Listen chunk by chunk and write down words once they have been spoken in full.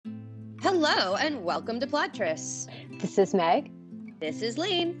Hello and welcome to Plottress. This is Meg. This is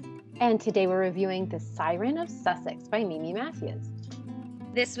Lane. And today we're reviewing The Siren of Sussex by Mimi Matthews.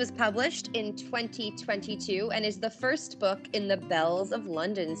 This was published in 2022 and is the first book in the Bells of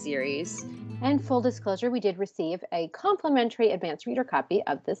London series. And full disclosure, we did receive a complimentary advanced reader copy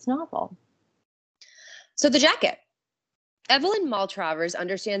of this novel. So the jacket. Evelyn Maltravers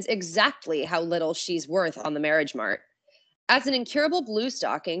understands exactly how little she's worth on the marriage mart. As an incurable blue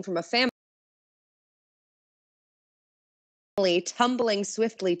stocking from a family tumbling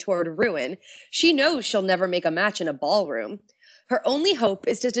swiftly toward ruin, she knows she'll never make a match in a ballroom. Her only hope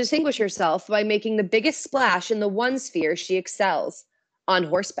is to distinguish herself by making the biggest splash in the one sphere she excels, on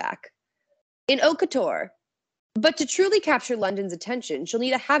horseback. In haute couture. But to truly capture London's attention, she'll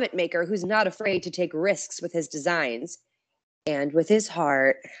need a habit maker who's not afraid to take risks with his designs. And with his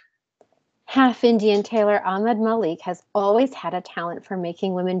heart. Half Indian tailor Ahmed Malik has always had a talent for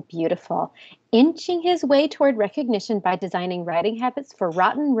making women beautiful, inching his way toward recognition by designing riding habits for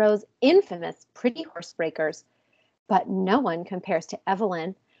Rotten Row's infamous Pretty Horsebreakers. But no one compares to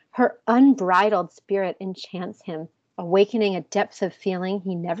Evelyn. Her unbridled spirit enchants him, awakening a depth of feeling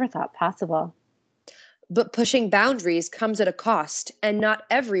he never thought possible. But pushing boundaries comes at a cost, and not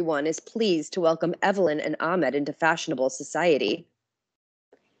everyone is pleased to welcome Evelyn and Ahmed into fashionable society.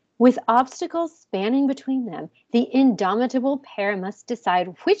 With obstacles spanning between them, the indomitable pair must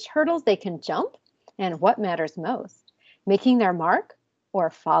decide which hurdles they can jump and what matters most, making their mark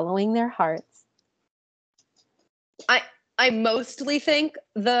or following their hearts. I mostly think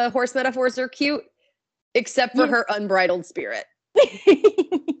the horse metaphors are cute, except for her unbridled spirit.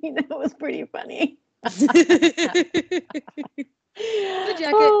 That was pretty funny. The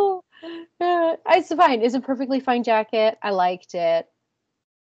jacket. Oh, it's fine. It's a perfectly fine jacket. I liked it.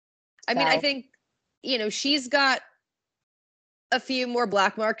 I mean, I think, she's got a few more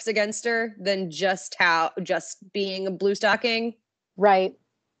black marks against her than just being a blue stocking. Right.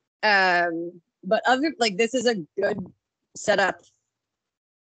 But this is a good setup.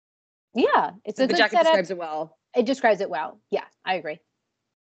 Yeah, it's a the good jacket setup. Describes it well. It describes it well. Yeah, I agree.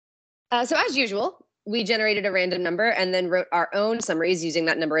 So as usual, we generated a random number and then wrote our own summaries using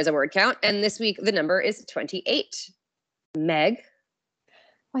that number as a word count. And this week, the number is 28. Meg?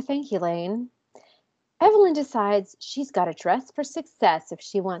 Why, thank you, Lane. Evelyn decides she's got to dress for success if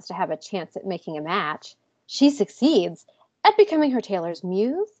she wants to have a chance at making a match. She succeeds at becoming her tailor's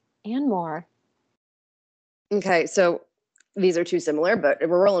muse and more. Okay, so these are too similar, but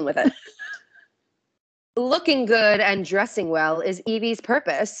we're rolling with it. Looking good and dressing well is Evie's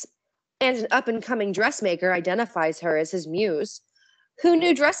purpose, and an up-and-coming dressmaker identifies her as his muse. Who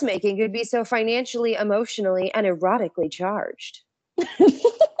knew dressmaking could be so financially, emotionally, and erotically charged?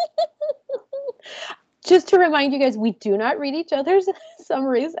 Just to remind you guys, we do not read each other's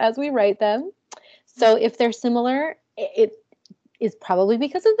summaries as we write them. So if they're similar, it is probably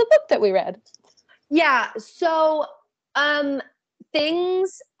because of the book that we read. Yeah. So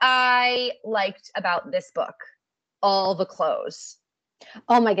things I liked about this book, all the clothes.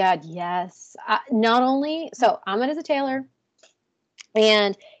 Oh my God, yes. Not only, so Ahmed is a tailor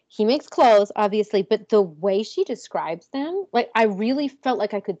and he makes clothes, obviously, but the way she describes them, I really felt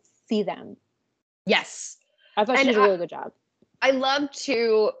like I could see them. Yes. I thought she did a really good job. I love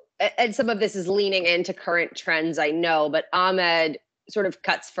to, and some of this is leaning into current trends, I know, but Ahmed sort of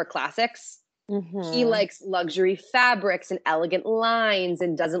cuts for classics. Mm-hmm. He likes luxury fabrics and elegant lines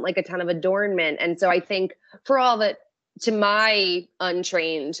and doesn't like a ton of adornment. And so I think for all that, to my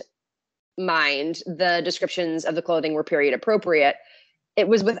untrained mind, the descriptions of the clothing were period appropriate. It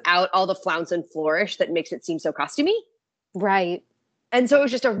was without all the flounce and flourish that makes it seem so costumey. Right. And so it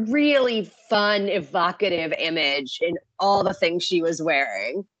was just a really fun, evocative image in all the things she was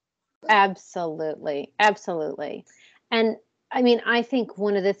wearing. Absolutely. Absolutely. And I mean, I think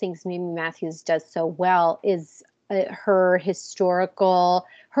one of the things Mimi Matthews does so well is her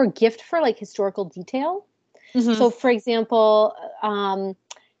gift for historical detail. Mm-hmm. So for example, I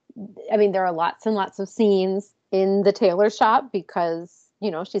mean, there are lots and lots of scenes in the tailor shop because,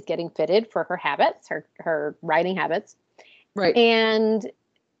 she's getting fitted for her habits, her riding habits. Right. And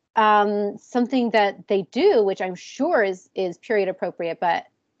something that they do, which I'm sure is period appropriate,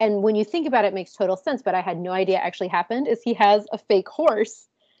 and when you think about it, it makes total sense, but I had no idea actually happened, is he has a fake horse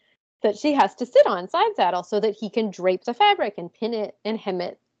that she has to sit on side saddle so that he can drape the fabric and pin it and hem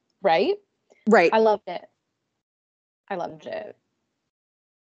it, right? Right. I loved it.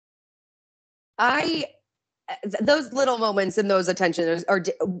 Those little moments and those attentions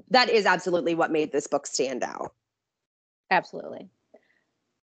that is absolutely what made this book stand out. Absolutely.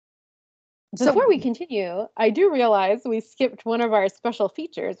 Before we continue, I do realize we skipped one of our special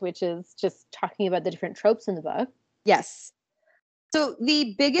features, which is just talking about the different tropes in the book. Yes. So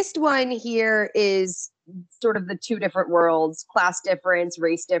the biggest one here is sort of the two different worlds: class difference,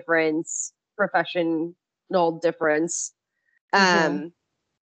 race difference, professional difference.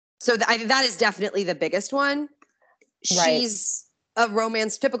 So that is definitely the biggest one. Right. She's a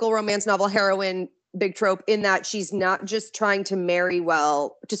typical romance novel heroine, big trope in that she's not just trying to marry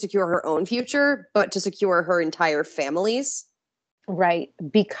well to secure her own future, but to secure her entire family's. Right.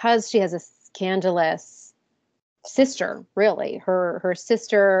 Because she has a scandalous sister, really. Her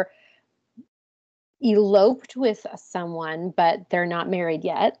sister eloped with someone, but they're not married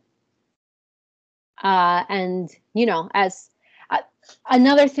yet. And, as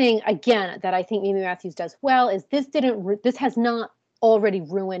another thing, again, that I think Mimi Matthews does well is this has not already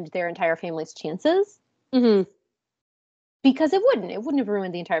ruined their entire family's chances. Mm-hmm. Because it wouldn't have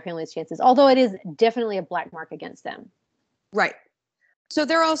ruined the entire family's chances, although it is definitely a black mark against them. Right. So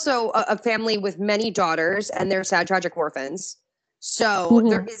they're also a family with many daughters, and they're sad, tragic orphans. So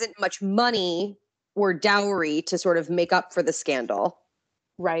there isn't much money or dowry to sort of make up for the scandal.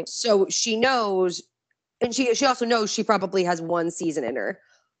 Right. So she knows, and she also knows she probably has one season in her.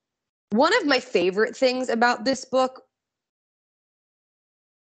 One of my favorite things about this book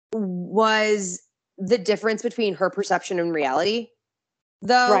was the difference between her perception and reality.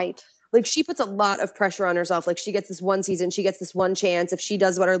 Though, right. Like, she puts a lot of pressure on herself. Like, she gets this one season, she gets this one chance. If she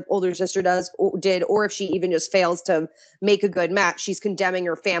does what her older sister did, or if she even just fails to make a good match, she's condemning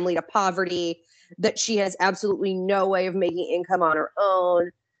her family to poverty, that she has absolutely no way of making income on her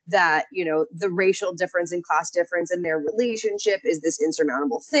own, that, the racial difference and class difference in their relationship is this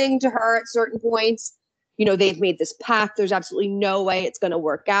insurmountable thing to her at certain points. They've made this pact. There's absolutely no way it's going to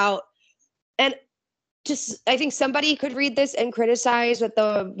work out. And I think somebody could read this and criticize that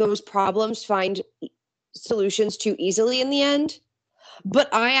those problems find solutions too easily in the end.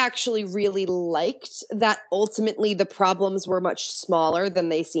 But I actually really liked that ultimately the problems were much smaller than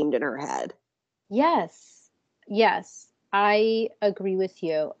they seemed in her head. Yes. I agree with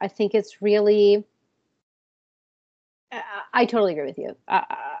you. I think it's really, I totally agree with you.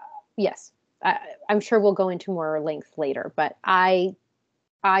 Yes. I'm sure we'll go into more length later, but I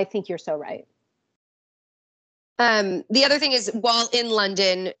think you're so right. The other thing is, while in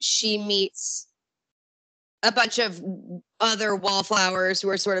London, she meets a bunch of other wallflowers who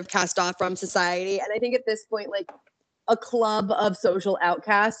are sort of cast off from society. And I think at this point, like, a club of social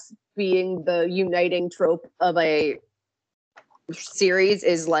outcasts being the uniting trope of a series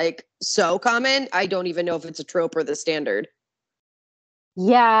is like so common. I don't even know if it's a trope or the standard.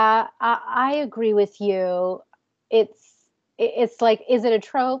 Yeah, I agree with you. It's like, is it a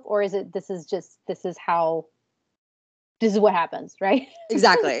trope, or is it this is what happens, right?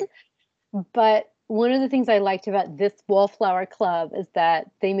 Exactly. But one of the things I liked about this Wallflower Club is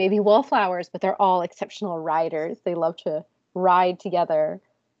that they may be wallflowers, but they're all exceptional riders. They love to ride together.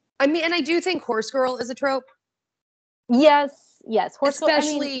 I mean, and I do think Horse Girl is a trope. Yes. Horse Girl,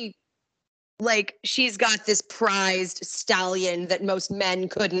 especially, like, she's got this prized stallion that most men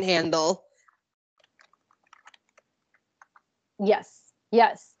couldn't handle. Yes.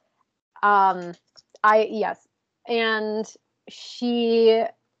 And she,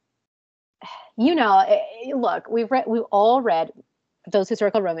 look, we've all read those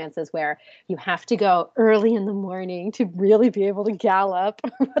historical romances where you have to go early in the morning to really be able to gallop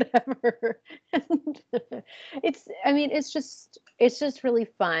or whatever. And it's just really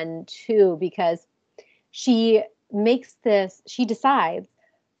fun too, because she decides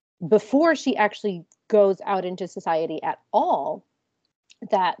before she actually goes out into society at all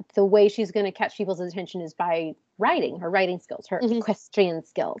that the way she's going to catch people's attention is by her writing skills, her equestrian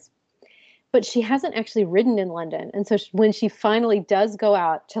skills. But she hasn't actually ridden in London. And so when she finally does go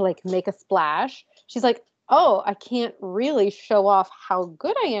out to like make a splash, she's like, oh, I can't really show off how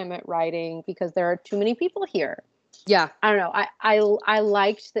good I am at riding because there are too many people here. Yeah. I don't know. I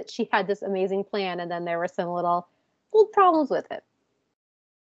liked that she had this amazing plan, and then there were some little problems with it.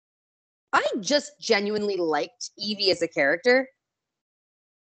 I just genuinely liked Evie as a character.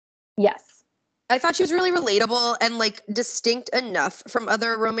 Yes. I thought she was really relatable and like distinct enough from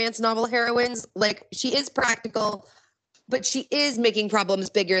other romance novel heroines. Like, she is practical, but she is making problems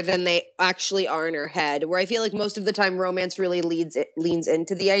bigger than they actually are in her head, where I feel like most of the time romance really leans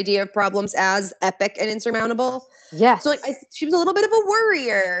into the idea of problems as epic and insurmountable. Yes. So like she was a little bit of a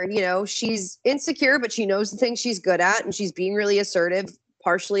worrier. She's insecure, but she knows the things she's good at, and she's being really assertive,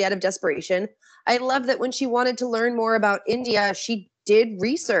 partially out of desperation. I love that when she wanted to learn more about India, she did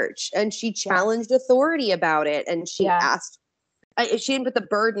research and she challenged authority about it, and she asked. she didn't put the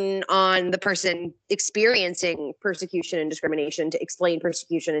burden on the person experiencing persecution and discrimination to explain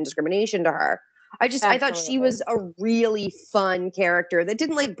persecution and discrimination to her. I thought she was a really fun character that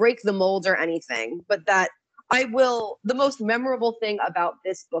didn't like break the mold or anything, but that the most memorable thing about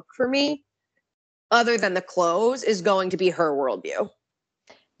this book for me, other than the close, is going to be her worldview.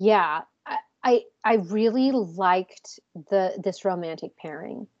 Yeah. I really liked this romantic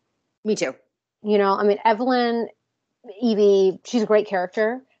pairing. Me too. You know, I mean, Evelyn, Evie, she's a great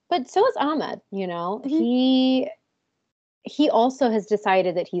character, but so is Ahmed, you know. Mm-hmm. He also has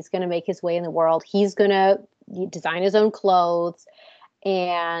decided that he's going to make his way in the world. He's going to design his own clothes,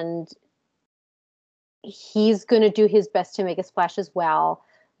 and he's going to do his best to make a splash as well.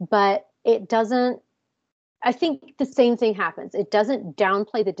 But it doesn't, I think the same thing happens. It doesn't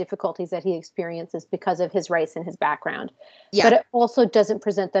downplay the difficulties that he experiences because of his race and his background. Yeah. But it also doesn't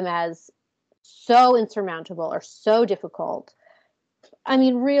present them as so insurmountable or so difficult. I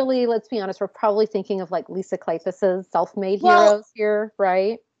mean, really, let's be honest, we're probably thinking of like Lisa Kleypas's self-made heroes here,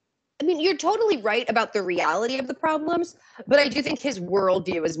 right? I mean, you're totally right about the reality of the problems, but I do think his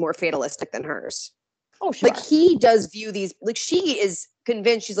worldview is more fatalistic than hers. Oh, sure. Like, he does view these, like, she is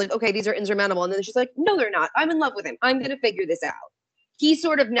convinced, she's like, okay, these are insurmountable. And then she's like, no, they're not. I'm in love with him. I'm going to figure this out. He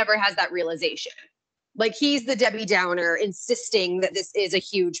sort of never has that realization. Like, he's the Debbie Downer insisting that this is a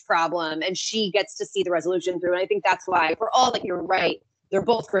huge problem, and she gets to see the resolution through. And I think that's why, for all that you're right, they're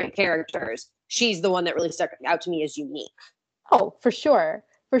both great characters. She's the one that really stuck out to me as unique. Oh, for sure.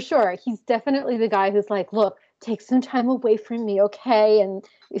 For sure. He's definitely the guy who's like, look, take some time away from me, okay? And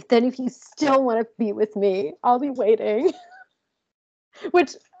if you still want to be with me, I'll be waiting.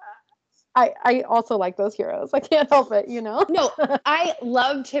 Which I also like those heroes. I can't help it, you know? No, I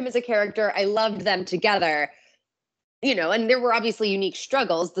loved him as a character. I loved them together. You know, and there were obviously unique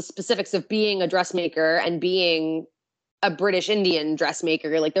struggles, the specifics of being a dressmaker and being a British Indian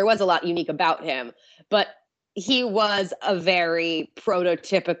dressmaker. Like, there was a lot unique about him, but he was a very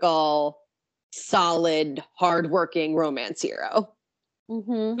prototypical, solid, hardworking romance hero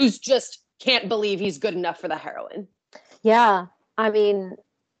who's just can't believe he's good enough for the heroine. Yeah. I mean,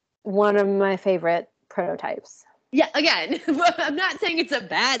 one of my favorite prototypes. Yeah, again, I'm not saying it's a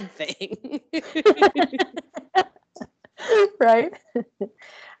bad thing. Right?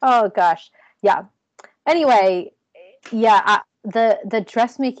 Oh, gosh. Yeah. Anyway, yeah, the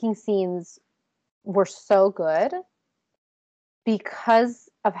dressmaking scenes were so good because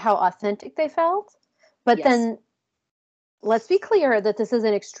of how authentic they felt. But then let's be clear that this is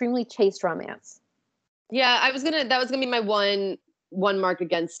an extremely chaste romance. Yeah, that was gonna be my one mark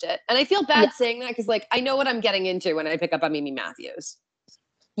against it. And I feel bad saying that because, like, I know what I'm getting into when I pick up on Mimi Matthews.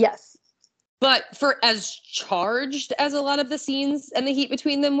 Yes. But for as charged as a lot of the scenes and the heat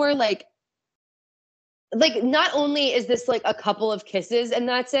between them were, like not only is this like a couple of kisses and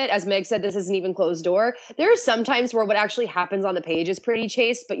that's it, as Meg said, this isn't even closed door. There are some times where what actually happens on the page is pretty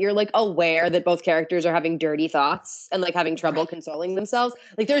chaste, but you're like aware that both characters are having dirty thoughts and like having trouble consoling themselves.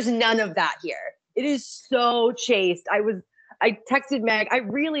 Like, there's none of that here. It is so chaste. I texted Meg, I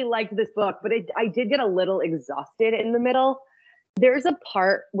really liked this book, but I did get a little exhausted in the middle. There's a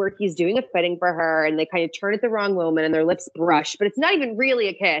part where he's doing a fitting for her and they kind of turn at the wrong moment and their lips brush, but it's not even really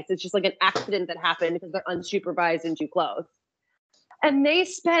a kiss. It's just like an accident that happened because they're unsupervised and too close. And they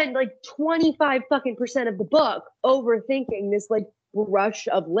spend like 25% of the book overthinking this like brush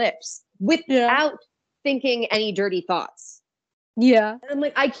of lips without thinking any dirty thoughts. Yeah. And I'm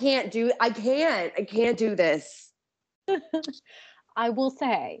like, I can't do this. I will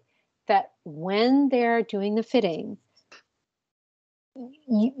say that when they're doing the fitting,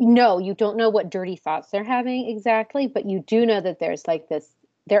 you don't know what dirty thoughts they're having exactly, but you do know that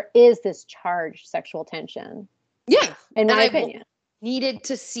there is this charged sexual tension. Yeah. In my opinion. Needed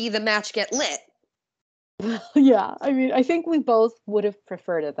to see the match get lit. Yeah. I mean, I think we both would have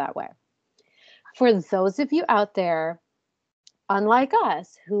preferred it that way. For those of you out there, unlike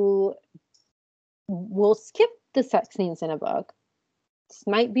us, who will skip the sex scenes in a book, this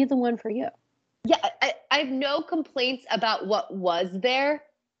might be the one for you. Yeah, I have no complaints about what was there,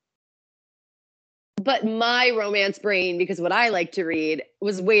 but my romance brain, because what I like to read,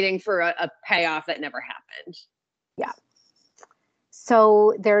 was waiting for a payoff that never happened. Yeah.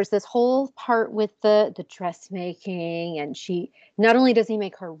 So there's this whole part with the dressmaking, and not only does he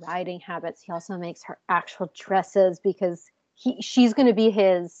make her riding habits, he also makes her actual dresses because she's going to be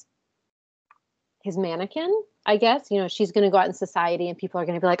his mannequin, I guess. You know, she's going to go out in society and people are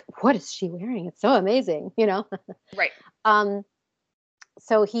going to be like, what is she wearing? It's so amazing, you know? Right.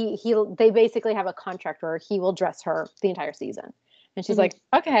 So they basically have a contract where he will dress her the entire season. And she's like,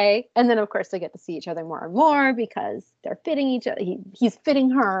 okay. And then, of course, they get to see each other more and more because they're fitting each other. He's fitting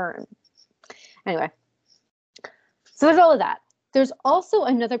her. Anyway, so there's all of that. There's also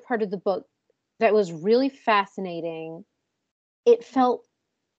another part of the book that was really fascinating. It felt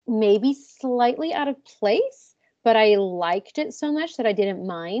maybe slightly out of place, but I liked it so much that I didn't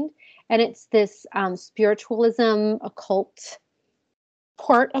mind. And it's this spiritualism, occult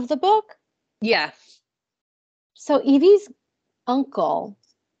part of the book. Yeah. So Evie's uncle,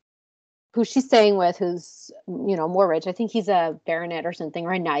 who she's staying with, who's, you know, more rich. I think he's a baronet or something,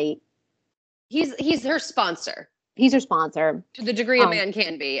 or a knight. He's her sponsor. He's her sponsor. To the degree a man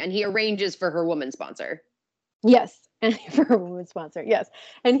can be. And he arranges for her woman sponsor. Yes. And for her woman sponsor. Yes.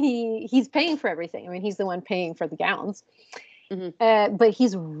 And he's paying for everything. I mean, he's the one paying for the gowns. But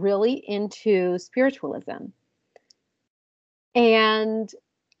he's really into spiritualism. And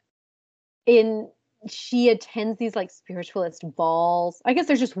she attends these like spiritualist balls. I guess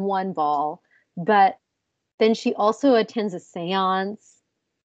there's just one ball, but then she also attends a seance.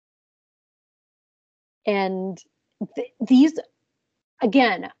 And these,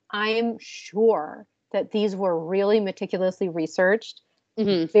 again, I'm sure that these were really meticulously researched,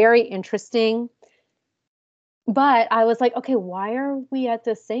 very interesting. But I was like, okay, why are we at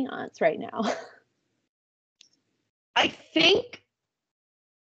this seance right now? I think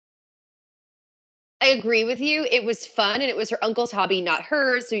I agree with you. It was fun and it was her uncle's hobby, not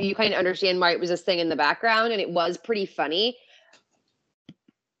hers. So you kind of understand why it was this thing in the background and it was pretty funny.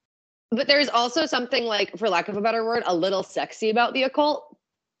 But there's also something like, for lack of a better word, a little sexy about the occult.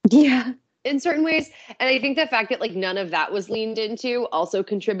 Yeah. In certain ways. And I think the fact that like none of that was leaned into also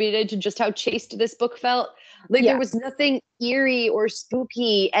contributed to just how chaste this book felt. Like there was nothing eerie or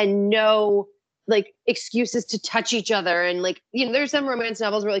spooky and no like excuses to touch each other. And like, you know, there's some romance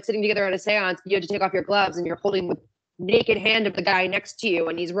novels where like sitting together at a seance, you have to take off your gloves and you're holding the naked hand of the guy next to you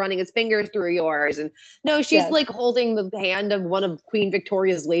and he's running his fingers through yours. And no, she's like holding the hand of one of Queen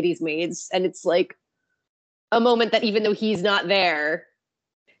Victoria's ladies' maids. And it's like a moment that even though he's not there,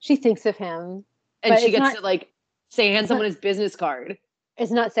 she thinks of him. And she gets to like hand someone his business card.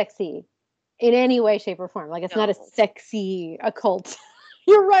 It's not sexy in any way, shape, or form. Like it's not a sexy occult.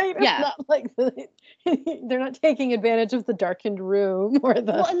 You're right. It's not like they're not taking advantage of the darkened room or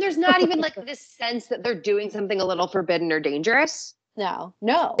the. Well, and there's not even like this sense that they're doing something a little forbidden or dangerous. No.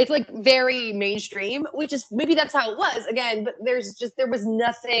 It's like very mainstream, which is maybe that's how it was again. But there was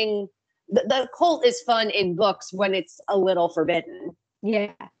nothing. The occult is fun in books when it's a little forbidden.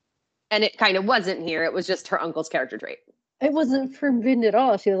 Yeah. And it kind of wasn't here. It was just her uncle's character trait. It wasn't forbidden at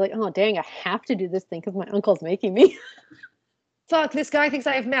all. She was like, oh, dang, I have to do this thing because my uncle's making me. Fuck, this guy thinks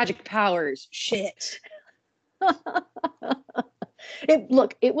I have magic powers. Shit.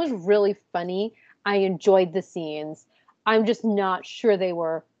 It was really funny. I enjoyed the scenes. I'm just not sure they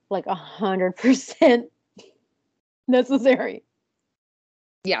were like 100% necessary.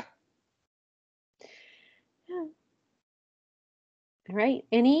 Yeah. All right.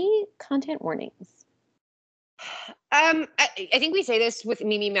 Any content warnings? I think we say this with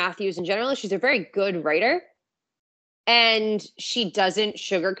Mimi Matthews in general. She's a very good writer. And she doesn't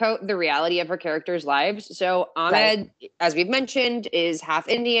sugarcoat the reality of her characters' lives. So Ahmed, as we've mentioned, is half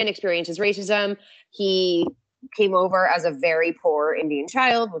Indian, experiences racism. He came over as a very poor Indian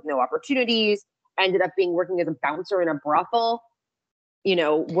child with no opportunities, ended up working as a bouncer in a brothel, you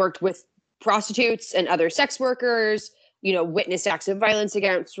know, worked with prostitutes and other sex workers, you know, witnessed acts of violence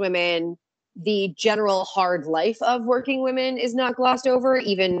against women. The general hard life of working women is not glossed over,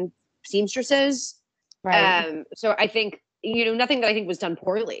 even seamstresses. Right. So I think, you know, nothing that I think was done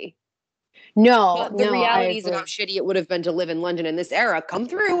poorly. No, the realities of how shitty it would have been to live in London in this era come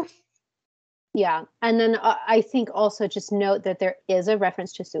through. Yeah. And then I think also just note that there is a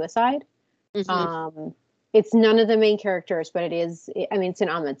reference to suicide. It's none of the main characters, but it is, I mean, it's in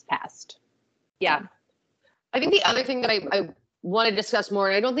Ahmed's past. Yeah. I think the other thing that I want to discuss more,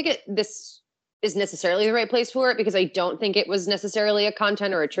 and I don't think this is necessarily the right place for it because I don't think it was necessarily a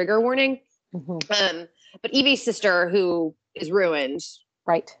content or a trigger warning. But Evie's sister, who is ruined,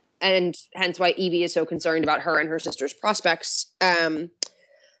 right, and hence why Evie is so concerned about her and her sister's prospects,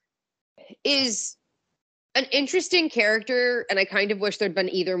 is an interesting character, and I kind of wish there'd been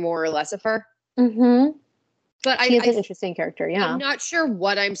either more or less of her. But she is an interesting character. Yeah, I'm not sure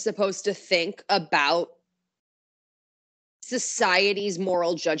what I'm supposed to think about society's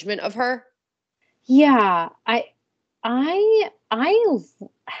moral judgment of her. Yeah, I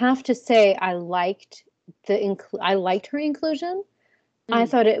have to say I liked her inclusion. I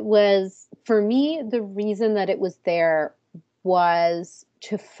thought it was, for me, the reason that it was there was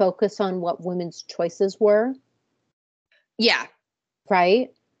to focus on what women's choices were. Yeah. right?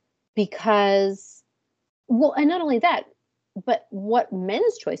 Because, well, and not only that, but what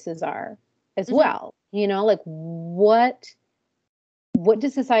men's choices are as well. You know, like what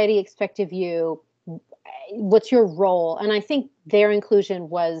does society expect of you? What's your role? And I think their inclusion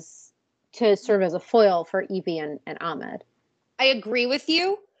was to serve as a foil for Evie and Ahmed. I agree with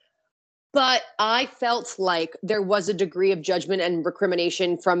you, but I felt like there was a degree of judgment and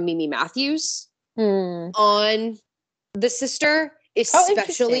recrimination from Mimi Matthews on the sister,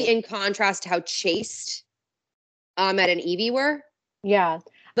 especially in contrast to how chaste Ahmed and Evie were. Yeah.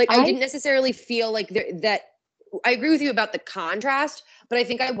 Like, I didn't necessarily feel like that. I agree with you about the contrast, but I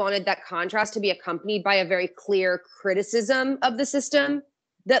think I wanted that contrast to be accompanied by a very clear criticism of the system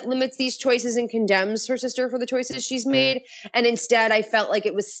that limits these choices and condemns her sister for the choices she's made. And instead, I felt like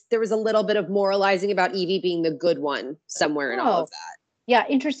there was a little bit of moralizing about Evie being the good one somewhere in all of that. Yeah,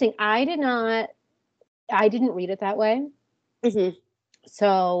 interesting. I didn't read it that way.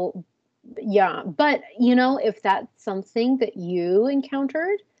 So, yeah. But, you know, if that's something that you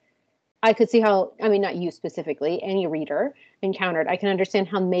encountered, I could see how, I mean, not you specifically, any reader encountered, I can understand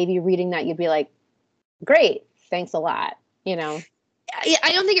how maybe reading that you'd be like, great, thanks a lot, you know?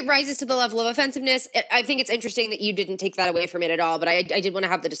 I don't think it rises to the level of offensiveness. I think it's interesting that you didn't take that away from it at all, but I did want to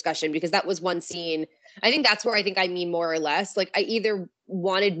have the discussion because that was one scene. I think that's where I think I mean more or less. Like, I either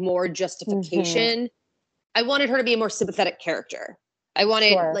wanted more justification. I wanted her to be a more sympathetic character. I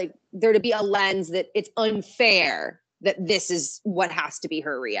wanted like there to be a lens that it's unfair that this is what has to be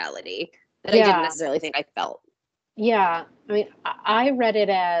her reality that I didn't necessarily think I felt. Yeah. I mean, I read it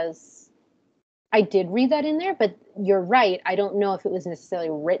as, I did read that in there, but you're right. I don't know if it was necessarily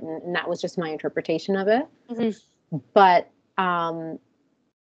written, and that was just my interpretation of it. But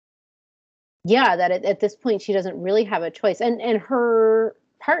yeah, that at this point she doesn't really have a choice, and her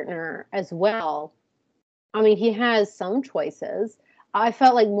partner as well. I mean, he has some choices. I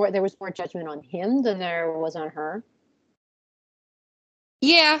felt like there was more judgment on him than there was on her.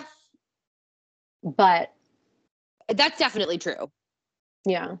 Yeah, but that's definitely true.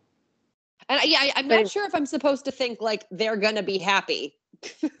 Yeah. And yeah, I'm not sure if I'm supposed to think like they're going to be happy.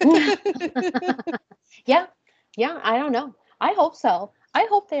 Yeah. Yeah. I don't know. I hope so. I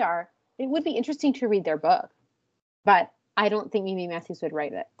hope they are. It would be interesting to read their book, but I don't think Mimi Matthews would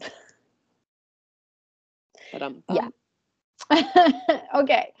write it. Yeah.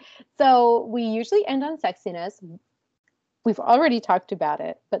 Okay. So we usually end on sexiness. We've already talked about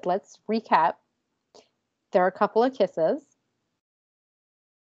it, but let's recap. There are a couple of kisses.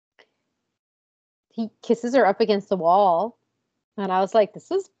 He kisses her up against the wall. And I was like,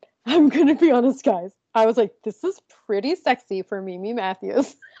 I'm going to be honest, guys. I was like, this is pretty sexy for Mimi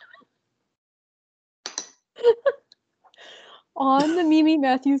Matthews. On the Mimi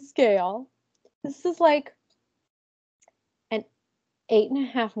Matthews scale, this is like an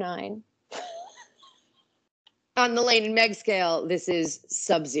 8.5, 9. On the Lane and Meg scale, this is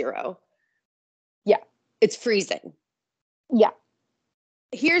sub-zero. Yeah. It's freezing. Yeah.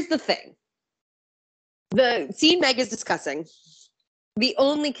 Here's the thing. The scene Meg is discussing, the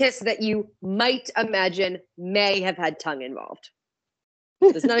only kiss that you might imagine may have had tongue involved.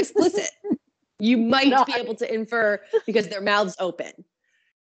 It's not explicit. You might be able to infer because their mouths open.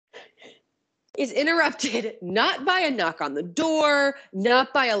 Is interrupted not by a knock on the door,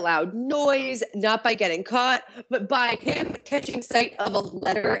 not by a loud noise, not by getting caught, but by him catching sight of a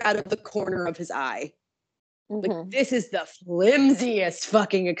letter out of the corner of his eye. Like, this is the flimsiest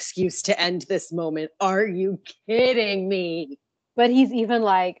fucking excuse to end this moment. Are you kidding me? But he's even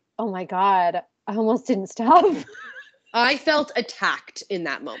like, oh my God, I almost didn't stop. I felt attacked in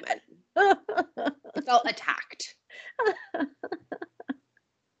that moment. I felt attacked.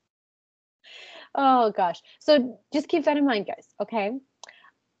 Oh gosh. So just keep that in mind, guys. Okay.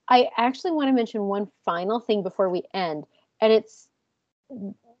 I actually want to mention one final thing before we end. And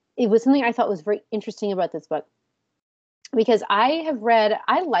it was something I thought was very interesting about this book. Because I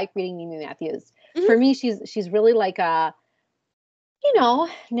like reading Mimi Matthews. For me, she's really like a, you know,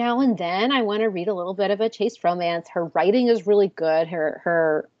 now and then I want to read a little bit of a chaste romance. Her writing is really good.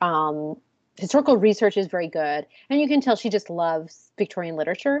 Her historical research is very good. And you can tell she just loves Victorian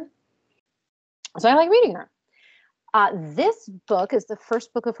literature. So I like reading her. This book is the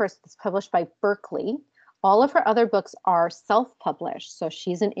first book of hers that's published by Berkley. All of her other books are self-published. So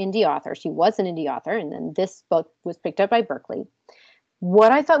she's an indie author. She was an indie author. And then this book was picked up by Berkley.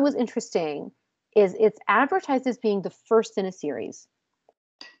 What I thought was interesting is it's advertised as being the first in a series.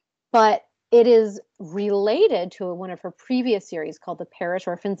 But it is related to one of her previous series called The Parish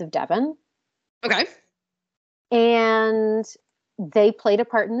Orphans of Devon. Okay. And they played a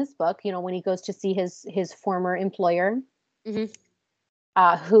part in this book, you know, when he goes to see his former employer.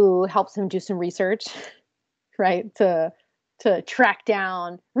 who helps him do some research, right? To track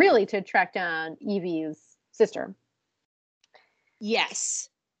down Evie's sister. Yes.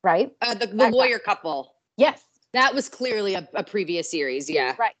 Right? The lawyer couple. Yes. That was clearly a previous series.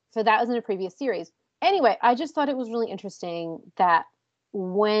 Yeah. Right. So that was in a previous series. Anyway, I just thought it was really interesting that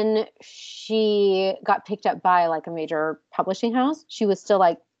when she got picked up by like a major publishing house, she was still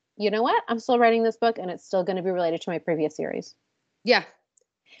like, you know what? I'm still writing this book and it's still going to be related to my previous series. Yeah.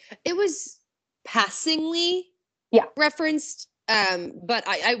 It was passingly referenced. But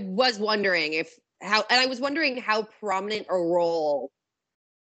I was wondering I was wondering how prominent a role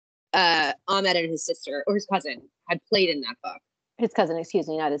Ahmed and his sister or his cousin had played in that book. His cousin, excuse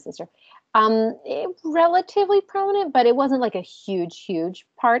me, not his sister. Relatively prominent, but it wasn't like a huge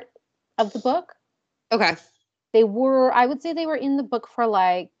part of the book. Okay. I would say they were in the book for a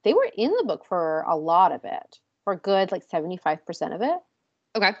lot of it, for a good like 75% of it.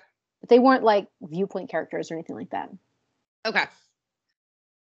 Okay. But they weren't like viewpoint characters or anything like that. Okay.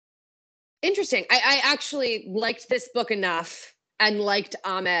 Interesting. I actually liked this book enough and liked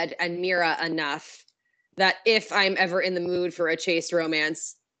Ahmed and Mira enough that if I'm ever in the mood for a chaste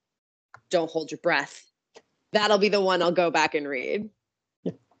romance, don't hold your breath. That'll be the one I'll go back and read.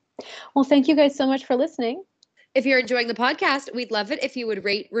 Well, thank you guys so much for listening. If you're enjoying the podcast, we'd love it if you would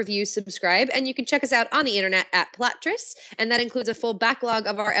rate, review, subscribe, and you can check us out on the internet at Plottress, and that includes a full backlog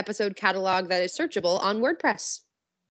of our episode catalog that is searchable on WordPress.